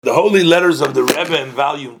The Holy Letters of the Rebbe in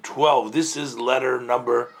Volume 12. This is letter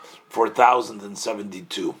number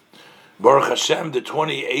 4072. Baruch Hashem, the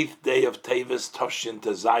 28th day of Tevis, Toshin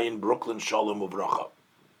Tazayin, Brooklyn, Shalom Uvracha.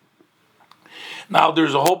 Now,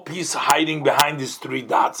 there's a whole piece hiding behind these three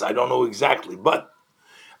dots. I don't know exactly, but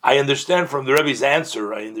I understand from the Rebbe's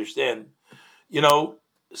answer,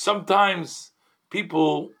 sometimes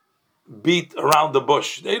people beat around the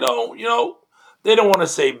bush. They don't want to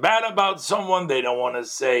say bad about someone. They don't want to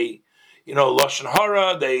say, lashon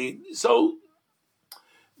hara.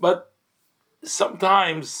 But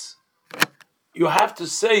sometimes you have to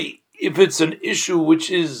say, if it's an issue which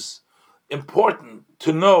is important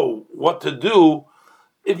to know what to do,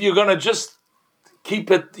 if you're going to just keep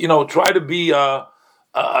it, try to be a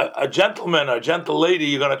gentleman, a gentle lady,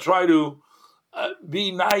 you're going to try to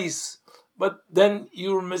be nice, but then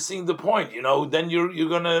you're missing the point, then you're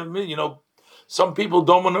going to, some people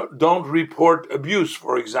don't report abuse,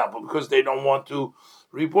 for example, because they don't want to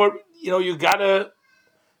report. You gotta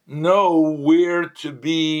know where to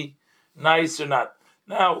be nice or not.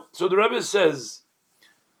 Now, so the Rebbe says,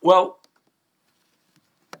 well,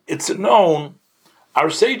 it's known. Our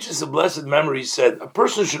sages of blessed memory said a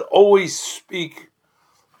person should always speak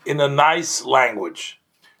in a nice language.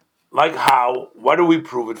 Like how? Why do we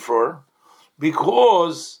prove it for?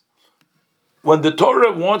 Because when the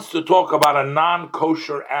Torah wants to talk about a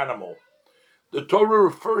non-kosher animal, the Torah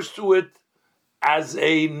refers to it as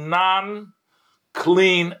a non-clean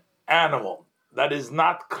animal, that is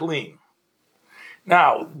not clean.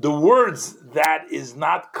 Now, the words that is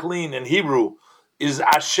not clean in Hebrew is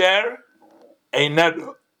asher einet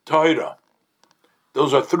Torah.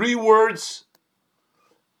 Those are three words,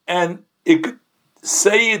 and it could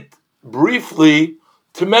say it briefly,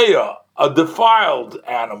 tameya, a defiled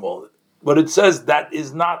animal. But it says that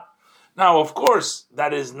is not. Now, of course,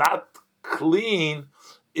 that is not clean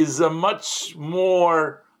is a much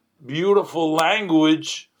more beautiful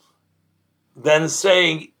language than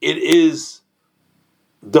saying it is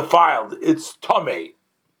defiled. It's tamei.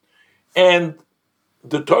 And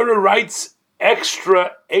the Torah writes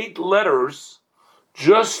extra 8 letters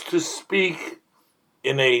just to speak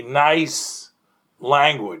in a nice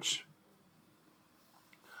language.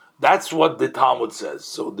 That's what the Talmud says.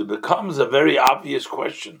 So it becomes a very obvious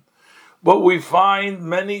question. But we find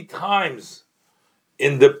many times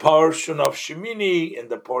in the portion of Shemini, in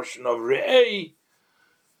the portion of Re'ei,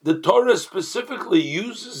 the Torah specifically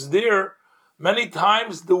uses there many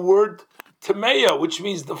times the word Tameya, which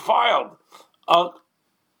means defiled.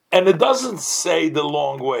 And it doesn't say the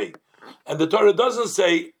long way. And the Torah doesn't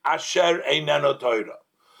say Asher Eineno Torah.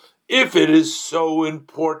 If it is so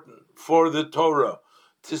important for the Torah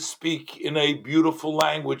to speak in a beautiful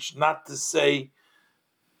language, not to say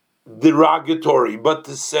derogatory, but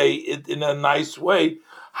to say it in a nice way,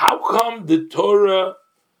 how come the Torah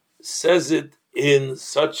says it in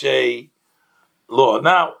such a law?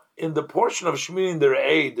 Now, in the portion of Shemini and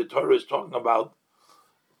Re'ei, the Torah is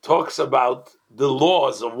talks about the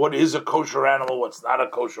laws of what is a kosher animal, what's not a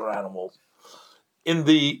kosher animal. In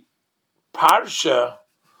the Parsha,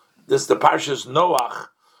 this the Parsha's Noach,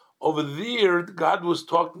 over there, God was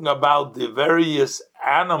talking about the various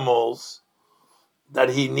animals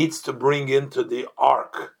that he needs to bring into the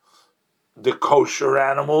ark. The kosher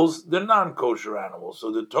animals, the non-kosher animals.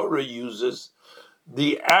 So the Torah uses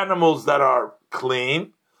the animals that are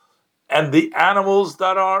clean and the animals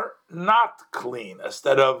that are not clean,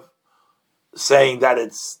 instead of saying that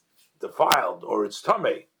it's defiled or it's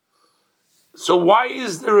tamei. So why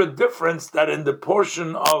is there a difference that in the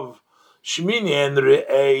portion of Shemini and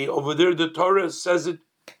Re'ei, over there the Torah says it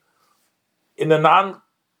in a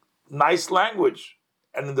non-nice language,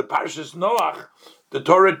 and in the Parshas Noach, the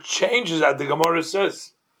Torah changes that. The Gemara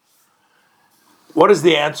says, what is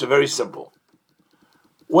the answer? Very simple.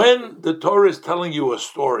 When the Torah is telling you a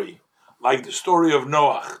story, like the story of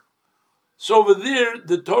Noach, so over there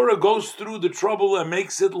the Torah goes through the trouble and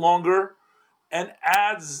makes it longer and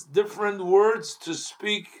adds different words to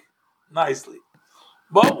speak nicely.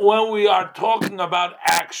 But when we are talking about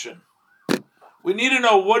action, we need to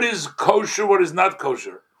know what is kosher, what is not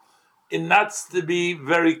kosher. It needs to be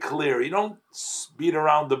very clear. You don't beat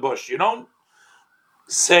around the bush. You don't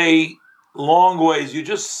say long ways. You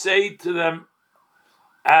just say to them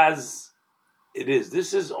as it is.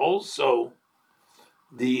 This is also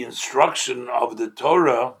the instruction of the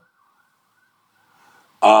Torah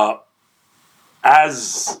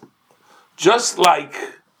as just like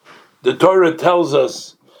the Torah tells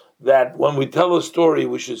us that when we tell a story,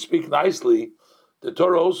 we should speak nicely. The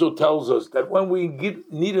Torah also tells us that when we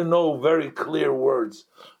need to know very clear words,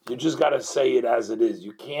 you just got to say it as it is.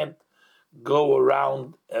 You can't go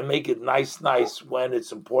around and make it nice when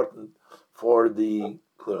it's important for the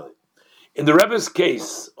clearly. In the Rebbe's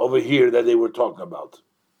case over here that they were talking about,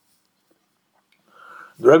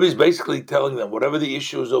 the Rebbe is basically telling them, whatever the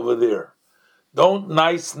issue is over there, don't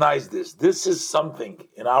nice this. This is something,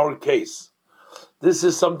 in our case, this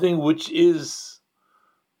is something which is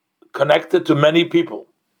connected to many people.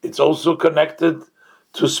 It's also connected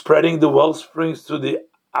to spreading the well springs to the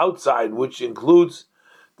outside, which includes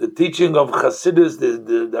the teaching of Chassidus,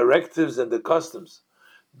 the directives and the customs.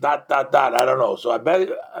 I don't know. So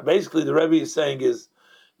basically the Rebbe is saying is,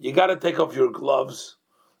 you got to take off your gloves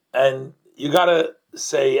and you got to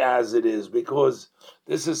say as it is, because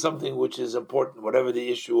this is something which is important, whatever the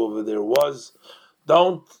issue over there was.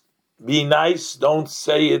 Don't be nice. Don't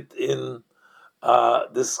say it in,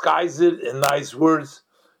 disguise it in nice words.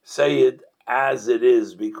 Say it as it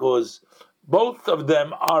is, because both of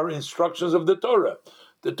them are instructions of the Torah.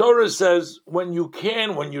 The Torah says when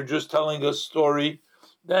you're just telling a story,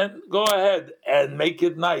 then go ahead and make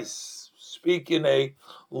it nice. Speak in a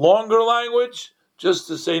longer language just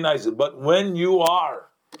to say nice. But when you are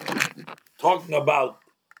talking about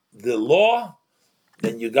the law,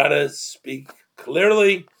 then you got to speak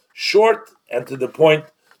clearly, short, and to the point.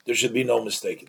 There should be no mistake.